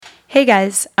Hey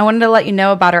guys, I wanted to let you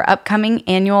know about our upcoming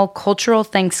annual Cultural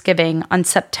Thanksgiving on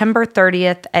September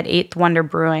 30th at 8th Wonder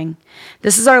Brewing.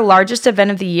 This is our largest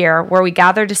event of the year where we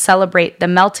gather to celebrate the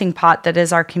melting pot that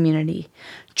is our community.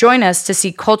 Join us to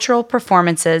see cultural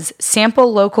performances,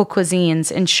 sample local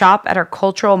cuisines, and shop at our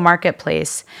cultural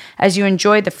marketplace as you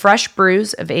enjoy the fresh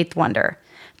brews of 8th Wonder.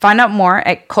 Find out more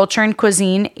at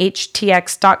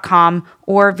cultureandcuisinehtx.com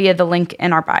or via the link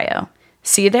in our bio.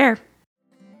 See you there.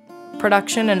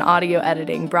 Production and audio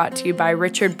editing brought to you by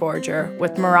Richard Borger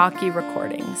with Meraki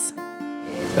Recordings.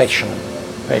 Passion.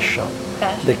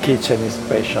 The kitchen is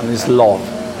passion, is love.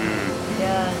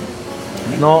 Yeah.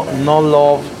 No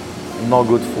love, no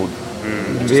good food.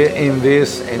 In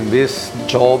this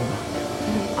job,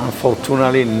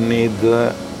 unfortunately, need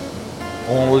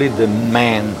only the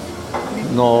man.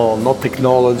 No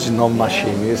technology, no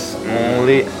machine. It's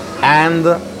only and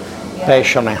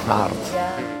passion and heart.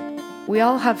 We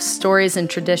all have stories and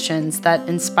traditions that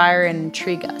inspire and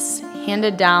intrigue us,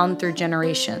 handed down through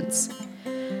generations.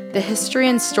 The history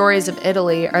and stories of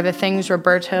Italy are the things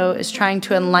Roberto is trying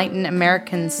to enlighten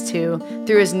Americans to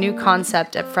through his new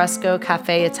concept at Fresco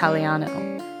Cafe Italiano.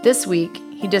 This week,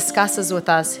 he discusses with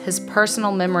us his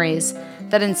personal memories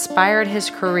that inspired his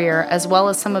career as well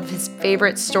as some of his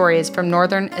favorite stories from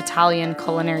Northern Italian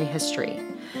culinary history.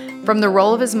 From the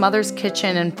role of his mother's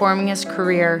kitchen in forming his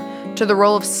career to the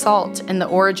role of salt in the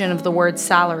origin of the word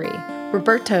salary,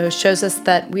 Roberto shows us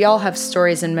that we all have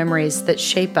stories and memories that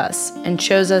shape us and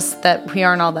shows us that we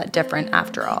aren't all that different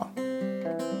after all.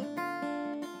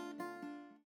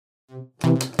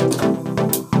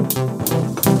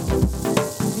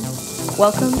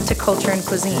 Welcome to Culture and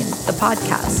Cuisine, the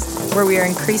podcast, where we are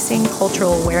increasing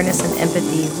cultural awareness and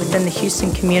empathy within the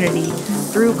Houston community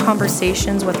through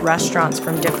conversations with restaurants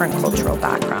from different cultural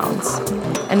backgrounds.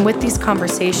 And with these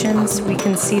conversations, we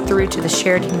can see through to the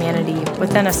shared humanity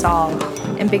within us all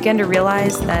and begin to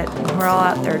realize that we're all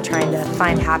out there trying to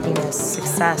find happiness,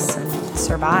 success, and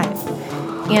survive.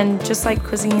 And just like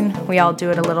cuisine, we all do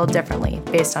it a little differently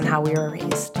based on how we were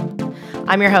raised.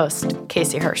 I'm your host,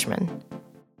 Casey Hirschman.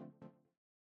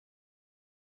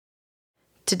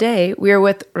 Today, we are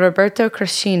with Roberto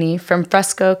Crescini from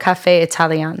Fresco Cafe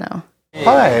Italiano.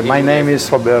 Hi, my name is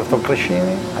Roberto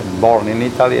Crescini. I'm born in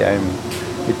Italy. I'm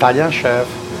Italian chef,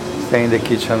 stay in the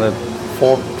kitchen at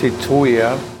 42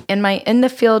 years. And my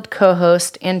in-the-field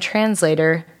co-host and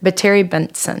translator, Bateri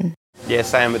Benson.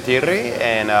 Yes, I am Bateri,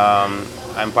 and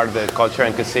I'm part of the Culture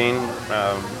and Cuisine.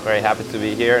 Very happy to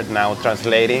be here now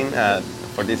translating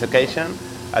for this occasion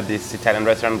at this Italian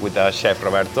restaurant with Chef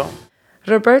Roberto.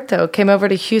 Roberto came over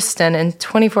to Houston in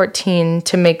 2014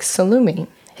 to make salumi,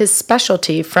 his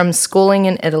specialty from schooling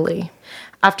in Italy.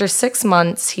 After 6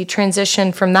 months, he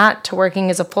transitioned from that to working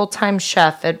as a full-time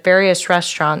chef at various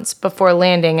restaurants before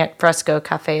landing at Fresco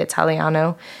Cafe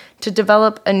Italiano to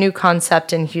develop a new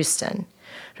concept in Houston.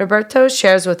 Roberto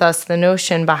shares with us the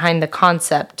notion behind the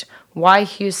concept, why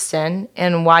Houston,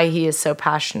 and why he is so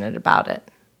passionate about it.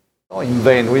 In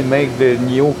vain, we make the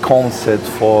new concept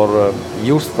for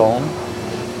Houston.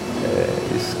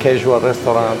 It's casual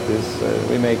restaurant.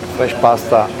 We make fresh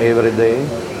pasta every day,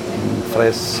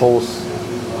 fresh sauce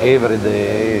every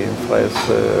day, fresh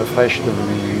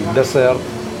dessert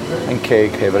and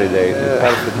cake every day.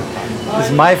 Perfect.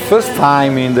 It's my first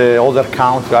time in the other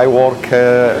country. I work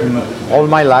all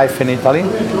my life in Italy.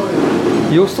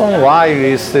 Houston, why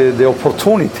is the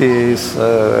opportunity is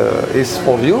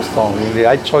for Houston.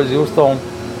 I chose Houston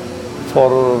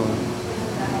for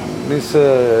this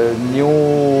new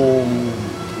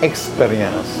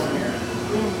experience.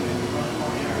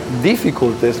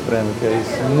 Difficult experience.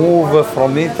 Move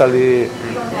from Italy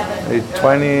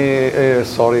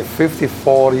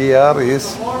 54 years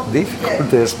is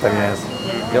difficult experience,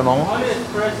 you know.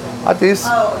 At least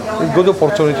it's good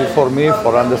opportunity for me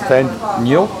for understand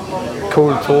new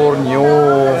culture, new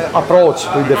approach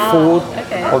with the food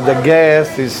of the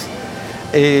guests.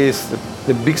 Is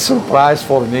the big surprise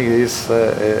for me is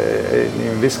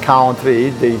in this country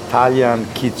the Italian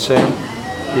kitchen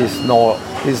is not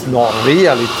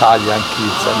real Italian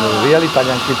kitchen. The real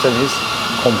Italian kitchen is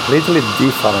completely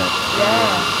different.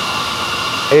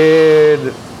 Yeah.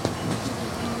 And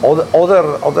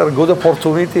other good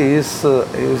opportunity is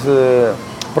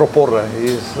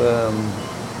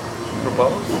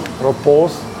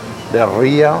propose the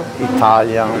real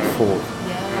Italian food.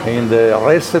 In the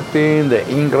recipe, in the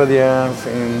ingredients,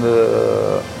 in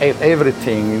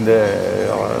everything, in the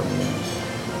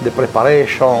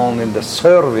preparation, in the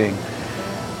serving.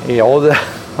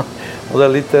 Other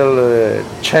little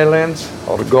challenge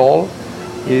or goal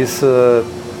is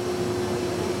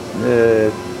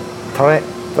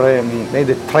made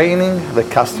the training the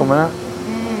customer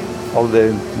of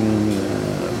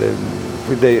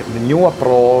with the new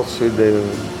approach, with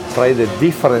try the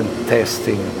different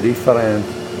testing,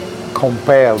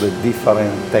 compare the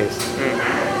different tests.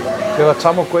 Se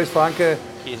facciamo questo anche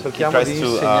cerchiamo di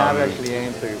insegnare al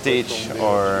cliente. Teach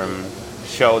or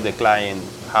show the client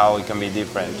how it can be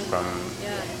different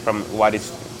from what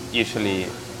is usually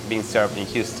being served in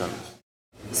Houston.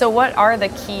 So what are the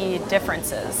key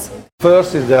differences?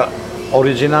 First is the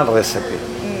original recipe.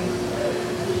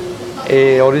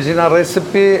 Original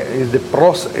recipe is the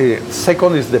process.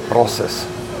 Second is the process.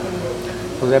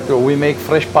 For example, we make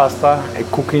fresh pasta and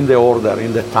cook in the order,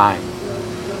 in the time.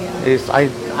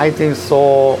 I think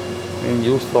so in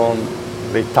Houston,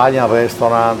 the Italian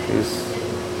restaurant is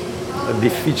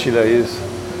difficile,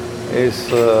 is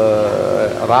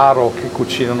raro che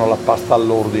cucinano la pasta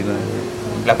all'ordine.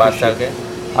 La pasta che?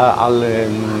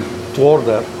 To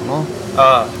order, no?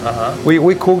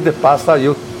 We cook the pasta.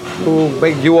 You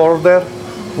order.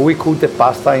 We cook the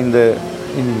pasta in the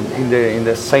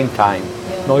same time.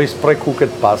 No, it's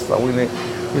pre-cooked pasta. With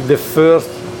the first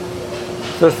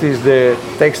is the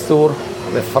texture,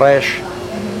 the fresh,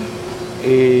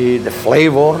 the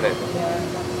flavor.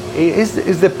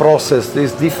 It's the process.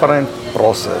 It's different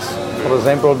process. For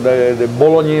example, the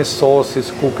bolognese sauce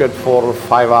is cooked for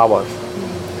 5 hours.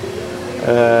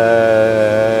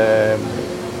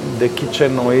 The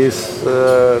kitchen is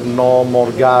no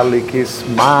more garlic. It's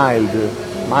mild.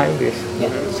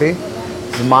 See,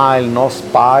 it's mild, no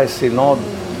spicy, no.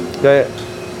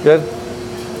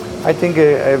 I think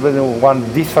I have one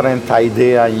different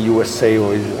idea in USA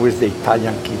with the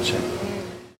Italian kitchen.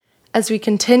 As we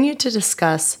continue to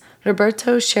discuss,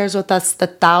 Roberto shares with us the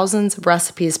thousands of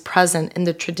recipes present in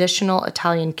the traditional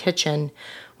Italian kitchen,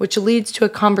 which leads to a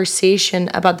conversation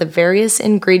about the various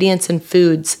ingredients and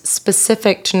foods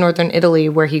specific to northern Italy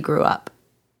where he grew up.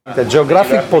 The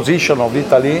geographic position of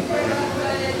Italy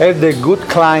has the good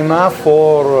climate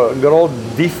for grow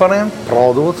different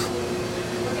products.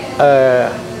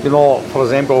 For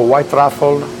example, white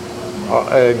truffle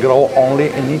grow only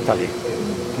in Italy,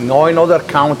 no in other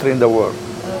country in the world.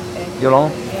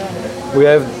 We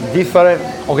have different.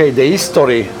 The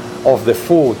history of the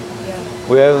food.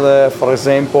 We have, for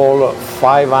example,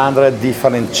 500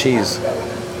 different cheese.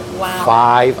 Wow.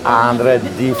 500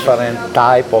 different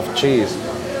type of cheese.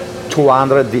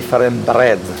 200 different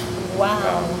bread.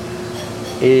 Wow.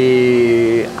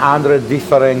 100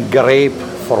 different grape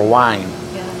for wine.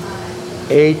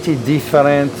 80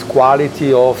 different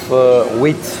quality of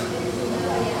wheat.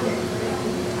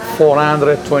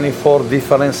 424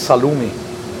 different salumi.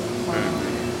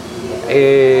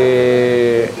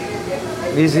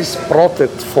 This is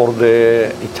protected for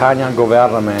the Italian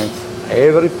government.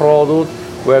 Every product,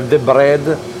 we have the bread,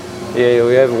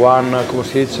 we have one,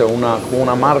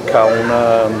 una marca,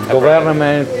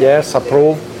 government, yes,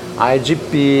 approved,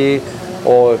 IGP,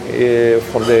 or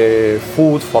for the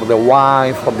food, for the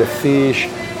wine, for the fish.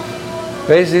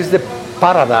 This is the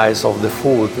paradise of the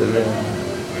food.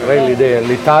 Really,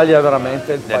 l'Italia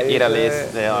veramente il paese. Italy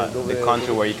is the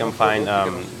country where you can find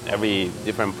every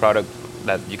different product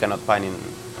that you cannot find in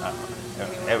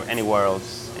anywhere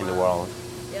else in the world.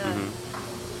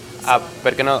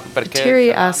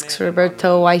 Thierry asks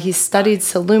Roberto why he studied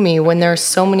salumi when there are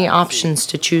so many options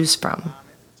to choose from.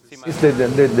 It's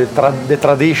the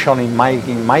tradition in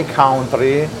my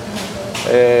country.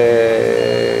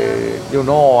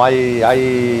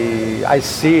 I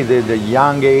see the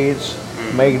young age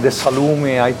make the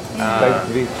salumi.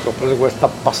 Ho preso questa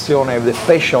passione, the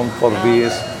passion for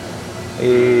this.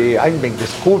 I make the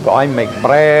scoop, I make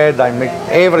bread, I make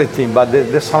everything, but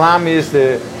the salami is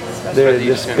the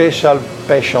special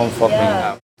passion for me.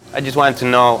 I just want to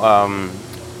know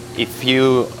if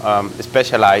you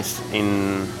specialize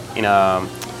in a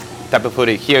type of food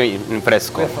here in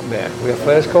Fresco. We have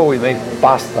Fresco, we make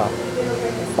pasta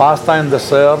and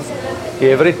dessert,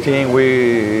 everything.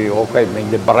 We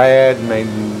make the bread, make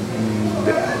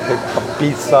the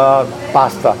pizza,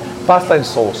 pasta and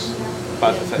sauce.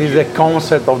 Is the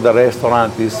concept of the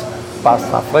restaurant is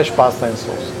pasta, fresh pasta and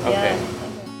sauce. Okay.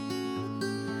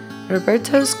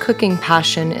 Roberto's cooking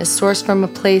passion is sourced from a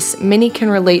place many can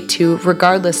relate to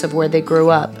regardless of where they grew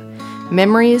up,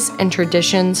 memories and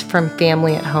traditions from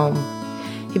family at home.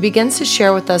 He begins to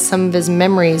share with us some of his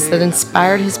memories that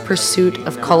inspired his pursuit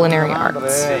of culinary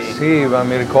arts. Sì,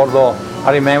 mi ricordo,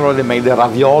 I remember they made the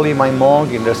ravioli, my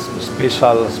mom, in the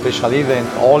special event,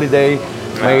 holiday,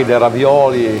 made the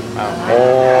ravioli.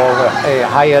 Or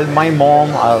I helped my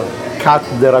mom cut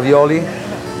the ravioli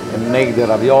and make the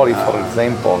ravioli, for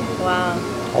example. Wow.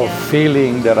 Or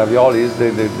filling the ravioli.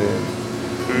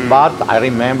 but I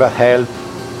remember help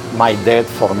my dad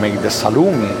for make the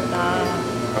salumi.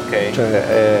 Okay.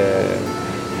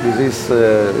 This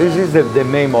is the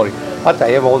memory. But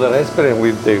I have other experience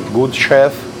with the good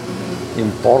chef,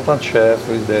 important chef,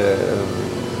 with the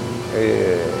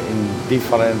in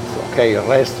different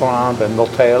restaurant and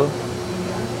hotel.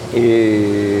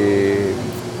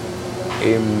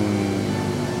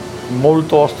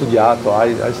 Molto studiato.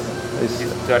 I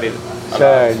Studied a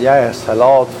lot. yes, a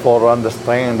lot for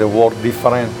understand the work,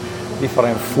 different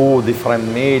food, different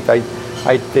meat. I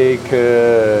take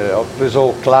ho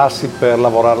preso classi per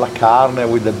lavorare la carne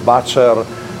with the butcher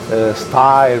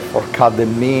style for cut the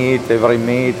meat. Every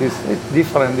meat is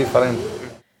different.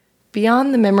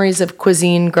 Beyond the memories of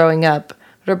cuisine growing up,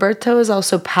 Roberto is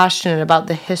also passionate about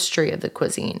the history of the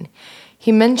cuisine.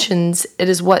 He mentions it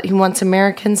is what he wants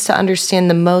Americans to understand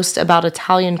the most about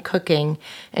Italian cooking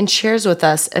and shares with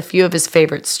us a few of his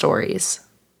favorite stories.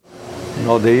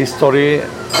 The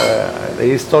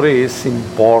history is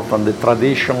important, the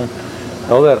tradition.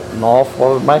 Not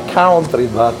for my country,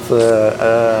 but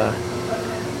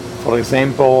for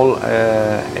example,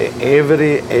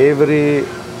 every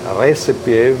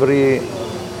recipe, every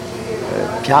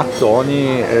piatto,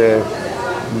 ogni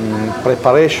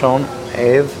preparation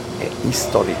has a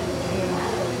history.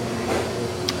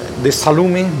 The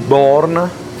salumi born,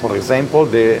 for example,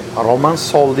 the Roman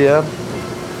soldier.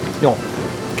 No,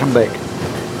 come back.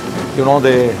 You know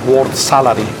the word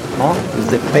salary, no? Is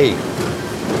the pay.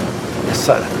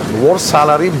 The word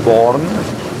salary born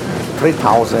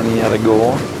 3,000 years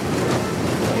ago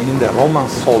in the Roman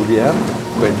soldier,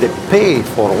 where the pay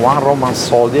for one Roman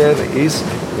soldier is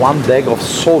 1 bag of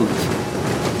salt.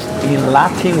 In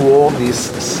Latin word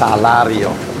is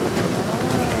salario.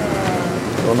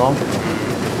 You know?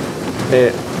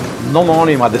 No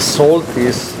money, but the salt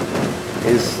is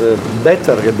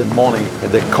better than the money,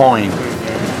 the coin.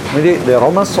 The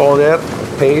Roman soldier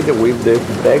paid with the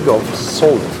bag of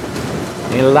salt.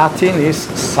 In Latin is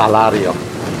salario.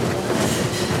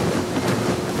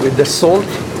 With the salt,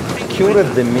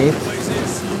 cured the meat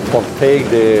for take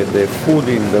the food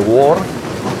in the war.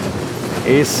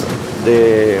 Is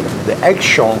the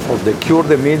action for the cure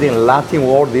the meat in Latin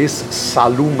word is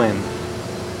salumen.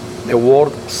 The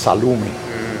word salumi.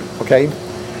 Okay?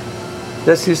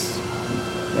 This is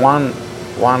un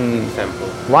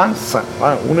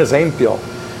esempio.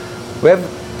 We have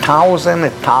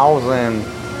thousand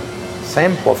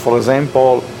samples. For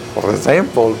example,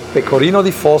 pecorino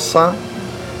di fossa.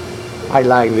 I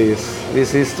like this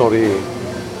history.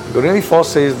 Pecorino di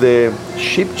fossa is the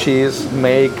sheep cheese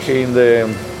made in the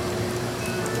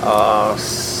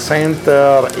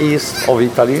center east of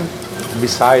Italy,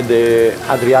 beside the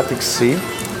Adriatic Sea.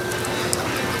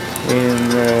 In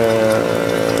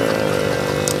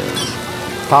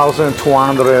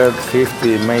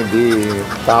 1250, maybe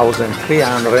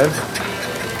 1300.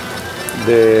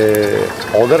 The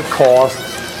other coast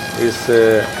is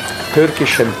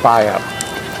Turkish Empire.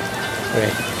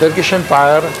 Turkish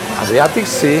Empire, Adriatic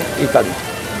Sea, Italy.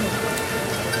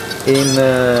 In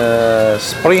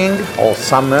spring or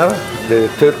summer, the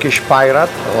Turkish pirate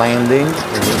landing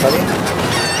in Italy.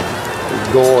 We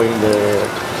go in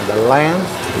the land,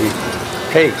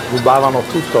 rubavano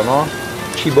tutto, no?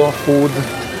 Cibo, food.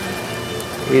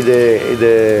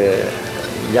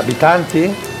 Gli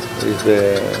abitanti, come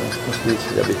si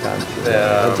dice gli abitanti?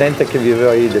 La gente che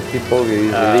viveva lì, the people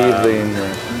who lived in...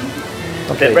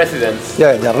 The residents.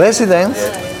 Yeah, the residents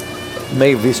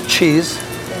made this cheese.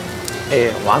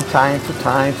 One time, two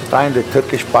time, the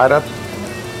Turkish pirate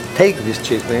take this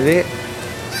cheese. The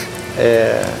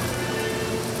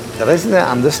residents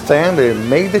understand, they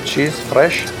make the cheese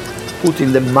fresh, put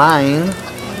in the mine,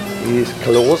 is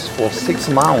closed for 6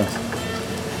 months.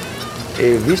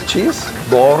 This cheese,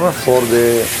 born for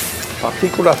the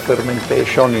particular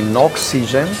fermentation in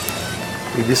oxygen,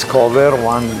 we discover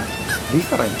one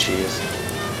different cheese.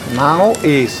 Now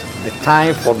is the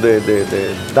time for the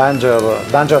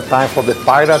danger time for the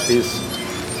pirate is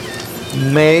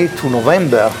May to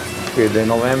November. The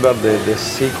November the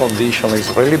sea condition is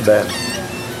really bad.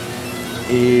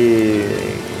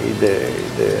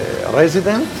 The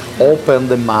resident open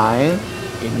the mine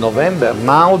in November.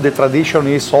 Now the tradition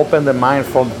is open the mine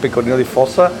from Pecorino di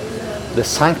Fossa. The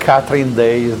St. Catherine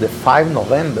Day is the 5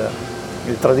 November.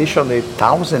 The tradition is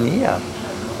 1,000 years.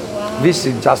 This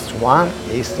is just one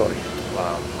history.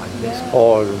 Wow.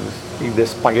 Or the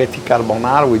spaghetti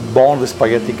carbonara, we born the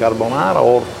spaghetti carbonara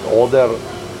or other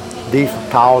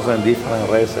 1,000 different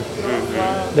recipes.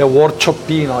 Mm-hmm. The word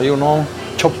cioppino, you know,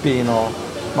 cioppino.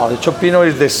 No, the cioppino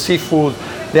is the seafood.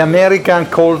 The American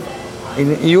called,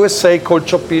 in USA called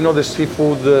cioppino the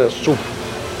seafood soup.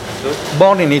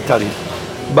 Born in Italy,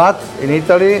 but in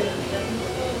Italy,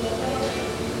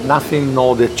 nothing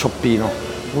know the Cioppino.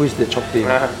 Who is the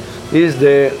Cioppino? Is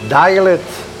the dialect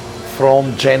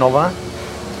from Genova,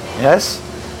 yes,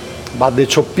 but the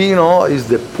Cioppino is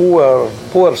the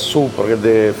poor soup.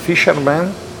 The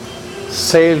fishermen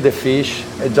sail the fish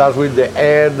and just with the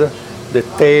head, the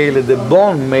tail, the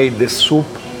bone made the soup.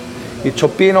 The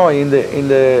Cioppino in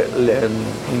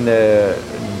the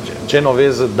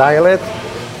Genovese dialect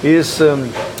is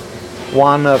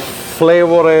one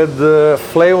flavored,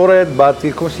 but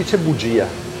come si dice bugia?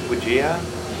 Bugia?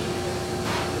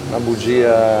 Una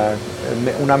bugia,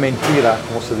 una mentira,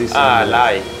 come si dice? Ah,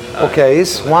 lie. Okay,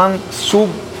 it's one soup,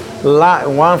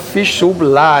 one fish soup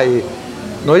lie.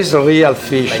 No, it's real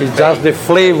fish. Like it's fake. just the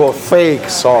flavor, fake.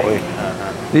 Sorry.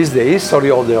 This is the history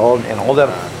of the old and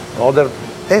other.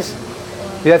 Yes,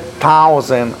 we have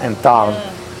thousands and thousands.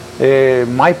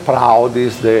 My proud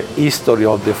is the history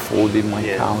of the food in my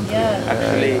country.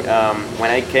 Actually,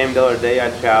 when I came the other day, I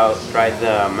tried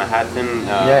the Manhattan.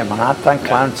 Manhattan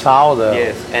clam chowder.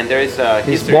 Yes, and there is a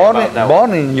He's history about that.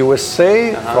 born in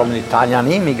USA from an Italian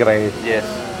immigrant. Yes.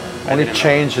 Only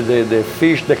change the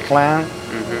fish, the clam,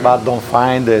 but don't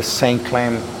find the same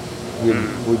clam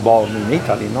we born in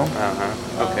Italy, no?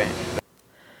 Okay.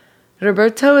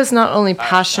 Roberto is not only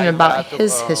passionate about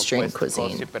his history and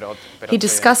cuisine. He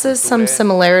discusses some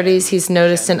similarities he's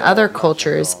noticed in other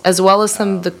cultures, as well as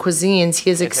some of the cuisines he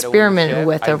has experimented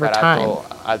with over time. No,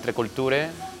 I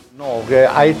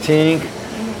think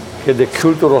the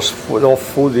culture of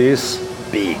food is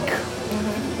big.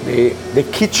 The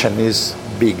kitchen is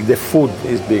big, the food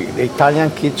is big. The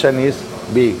Italian kitchen is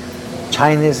big.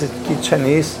 Chinese kitchen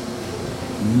is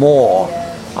more.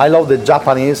 I love the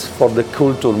Japanese for the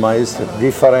culture, but it's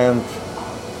different.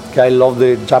 I love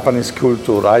the Japanese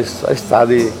culture. I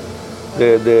study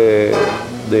the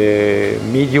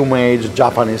medium age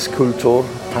Japanese culture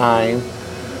time.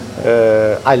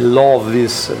 I love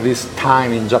this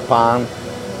time in Japan.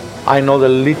 I know a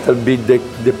little bit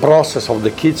the process of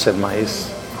the kitchen, but it's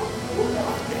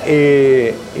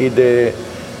the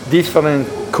different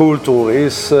culture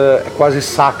is quasi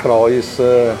sacro. Is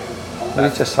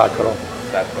dice sacro.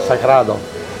 Sagrado.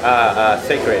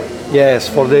 Sacred. Yes,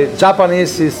 for the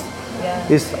Japanese is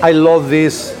I love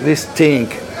this thing.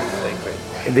 Sacred.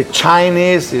 The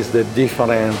Chinese is the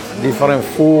different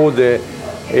food.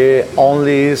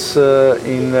 Only is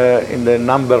in the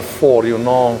number 4. You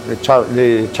know, the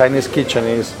Chinese kitchen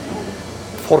is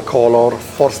for color,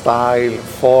 for style,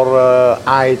 for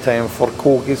item, for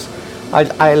cookies.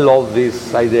 I love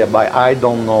this idea, but I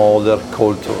don't know other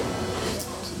culture.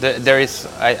 There is,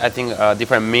 I think, a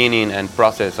different meaning and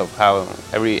process of how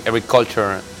every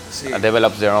culture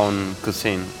develops their own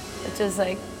cuisine. Which is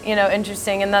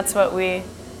interesting, and that's what we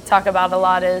talk about a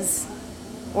lot is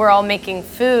we're all making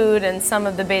food, and some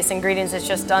of the base ingredients is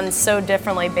just done so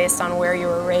differently based on where you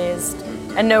were raised,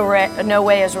 and no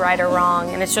way is right or wrong,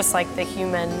 and it's just like the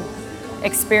human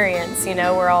experience.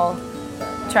 We're all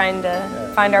trying to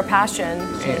find our passion.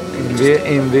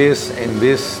 In this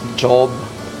job,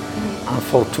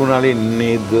 unfortunately,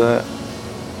 need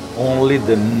only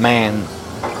the man.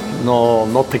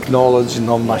 No technology,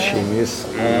 no machine. It's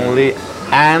only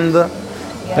hand,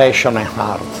 passion, and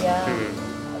heart.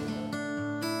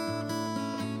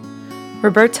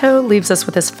 Roberto leaves us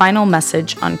with his final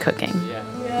message on cooking.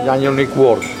 The unique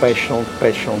word: passion,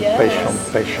 passion, passion,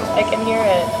 passion. I can hear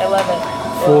it. I love it.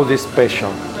 Food is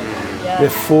passion. The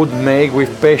food made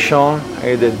with passion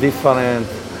and the different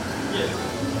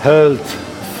health,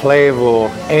 flavor,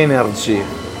 energy.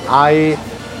 I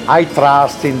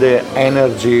trust in the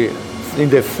energy, in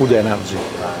the food energy.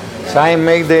 So I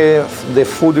make the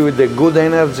food with the good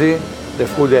energy, the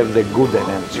food have the good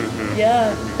energy.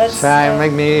 Yeah, that's So I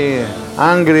make me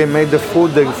hungry, make the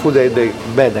food have the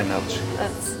bad energy.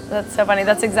 That's so funny.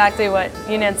 That's exactly what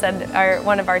Yunnan said,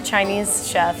 one of our Chinese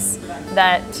chefs,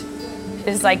 that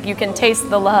is like you can taste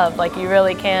the love, like you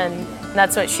really can. And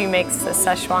that's what she makes the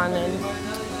Szechuan.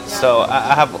 So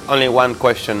I have only one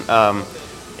question.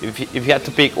 If you had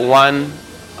to pick one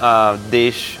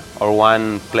dish or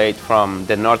one plate from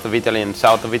the north of Italy and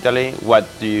south of Italy, what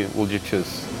would you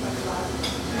choose?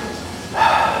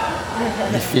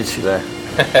 Difficile.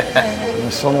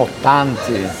 Ne sono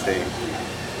tanti.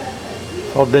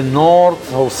 For the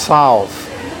north or south?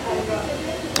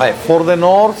 For the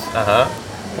north,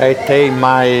 I take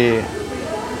my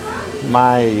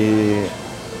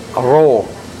raw.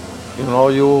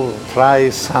 You try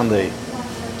Sunday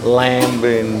lamb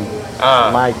in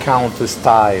my country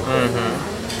style.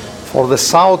 For the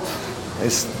south,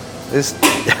 it's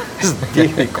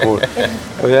difficult.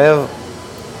 We have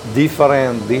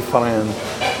different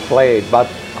plate, but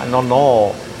I don't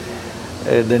know.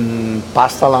 Then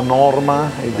pasta alla norma,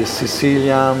 the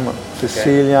Sicilian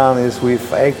is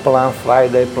with eggplant,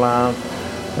 fried eggplant,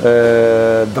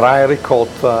 dry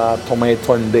ricotta,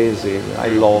 tomato and basil. I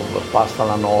love pasta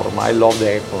alla norma. I love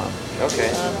the eggplant.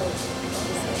 Okay.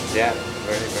 Yeah,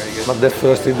 very good. But the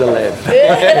first is the left.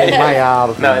 In my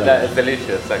heart. No, that's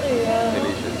delicious, actually.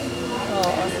 Delicious.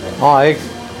 Oh,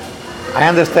 I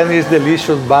understand it's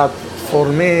delicious, but for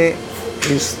me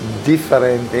it's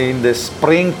different. In the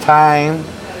springtime,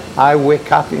 I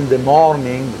wake up in the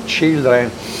morning, the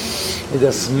children,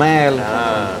 the smell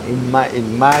in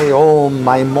my home.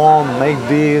 My mom make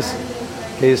this.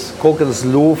 It's cooked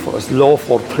slow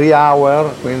for 3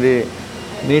 hours. In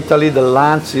Italy, the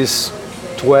lunch is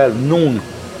 12 noon,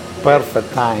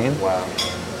 perfect time. Wow.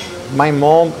 My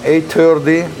mom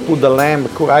 8:30 put the lamb.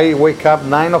 I wake up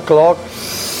 9 o'clock.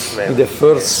 The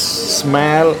first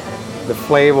smell, the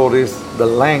flavor is the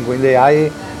lamb. When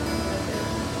I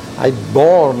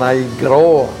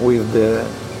grow with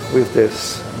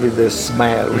the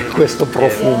smell, with questo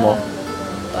profumo.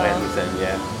 I understand.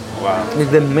 Yeah. Wow. With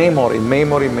the memory.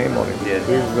 Yes.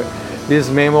 This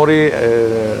memory,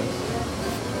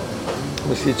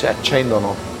 come si dice,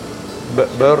 accendono.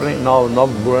 Burning, no, not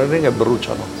burning, e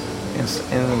bruciano.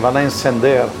 Vanno a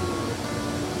encender.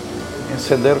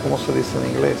 Encender, come si dice in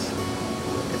inglese?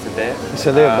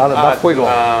 Encender, da fuego.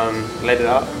 Light it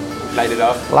up. Light it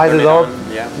up. Light it up.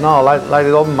 Yeah. No, light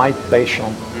it up my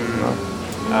passion. No?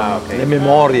 Okay. Le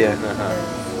memorie. I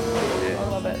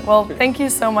love it. Well, thank you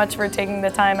so much for taking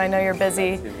the time. I know you're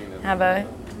busy. Have a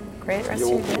great rest of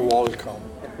your day. You're welcome.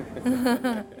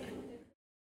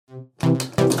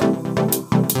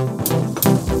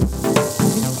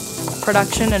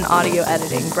 Production and audio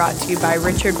editing brought to you by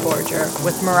Richard Borger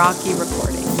with Meraki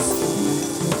Recording.